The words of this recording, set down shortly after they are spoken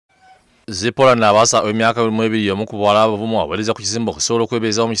Zipola n'abaasa emyaka 2 omu ku bawala abavumu abawereza ku kizimbe okusobola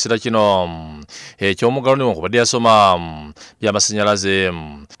okwebeezawo mu kiseera kino eky'omuggalo ne wakubadde yasoma by'amasannyalaze.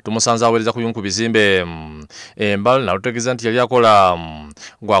 Tumusanze aweereza ku bimu ku bizimbe. Embala n'alutegeeza nti yali akola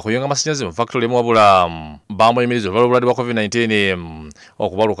gwakuyunga amasannyalaze mu factory emu wabula bamuyimiriza olubalwa obulwadde bwa COVID-19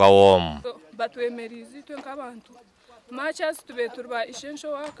 okubalukawo. Batwemeriza itwe nk'abantu machas tube turba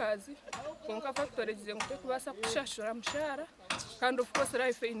essential workers konka factory zize kubasa kushashura mushara kandi of course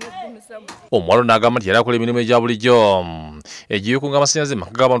life inegumizamu. Omuwala n'agamba nti yali akola emirimu egya bulijjo egiyikunga amasannyalaze mu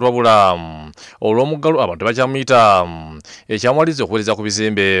maka g'abantu wabula olw'omuggalo abantu bakyamuyita ekyamwaliza okuweereza ku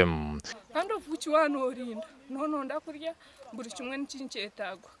bizimbe. Kandi of which one orinda nononda kurya buli kimwe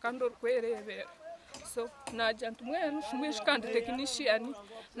nikinkyetagwa kandi orikwereebera so naja nti mwenu mwishi kandi technician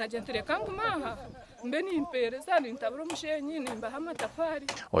naja ntireka ngumaha mbe nimpeereza nintabura omushenyi nimbaha amatafaari.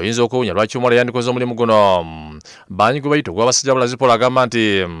 Oyinza okwewuunya lwaki omuwala yandikoze omulimu guno. Banyigu bayita ogw'abasajja abala Zipola agamba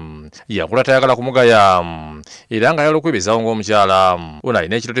nti yakula tayagala kumugaya era ng'ayagala okwebeezaawo ng'omukyala. Ono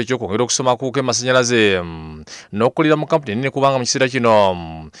alina ekirooto eky'okwongera okusoma kuuka emasannyalaze n'okukolera mu kampuni ennene kubanga mu kiseera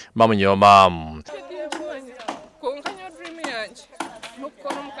kino bamunyooma.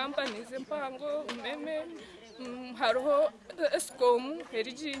 Nokukora mu companies empango mmeme hariho escom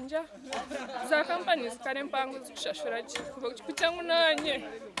erijinja za companies kare empango zikushashura kukyangu nanye.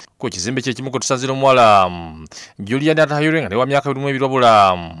 Ku kizimbe kye kimu kutusanzira omuwala Julian Atahire nga ne wa myaka 2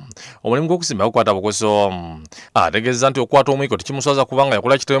 wabula omulimu gw'okuzimba gukwata bukoso. Ategeeza nti okukwata omwiko tekimuswaza kubanga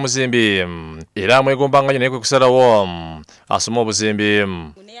yakola kitwe muzimbi era amwegombanga nnyo naye kwe kusalawo asoma obuzimbi.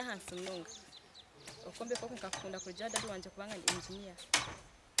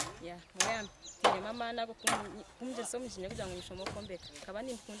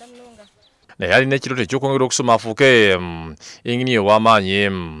 Naye alina ekirooto eky'okwongera okusoma afuuke ingini ow'amaanyi.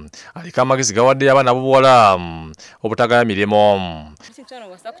 Aliko amagezi gawaddeyo abaana b'obuwala obutagaya mirimu.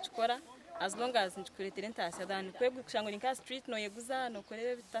 As long as nchikuletera entaasya than kwebwe kushanga linka street no yeguza no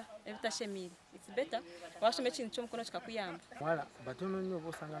kolera ebitashemire. It's better washome ekintu ky'omukono kikakuyamba. Wala batono nnyo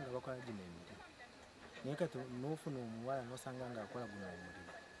bosanga nga bakola ginemire. Naye kati n'ofuna omuwala n'osanga nga akola guno omulimo.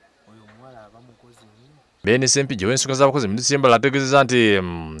 Oyo omuwala aba mukozi nnyo. Bene Sempijja ow'ensonga z'abakozi mu Disembala ategeezezza nti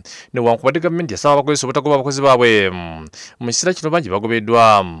newankubadde gavumenti yasaba abakozesa obutagoba abakozi baabwe mu kiseera kino bangi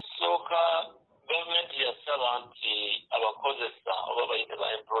bagobeddwa. Sooka gavumenti yasaba nti abakozesa oba bayite ba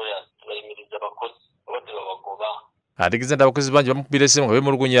employers bayimiriza abakozi oba tebabagoba. Ategeeza nti abakozi bangi bamukubira essimu nga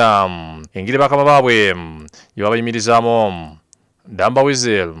beemulugunya engeri bakama baabwe gye babayimirizaamu. Damba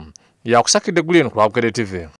Wizel yakusakidde eggulu eno ku Bukedde TV.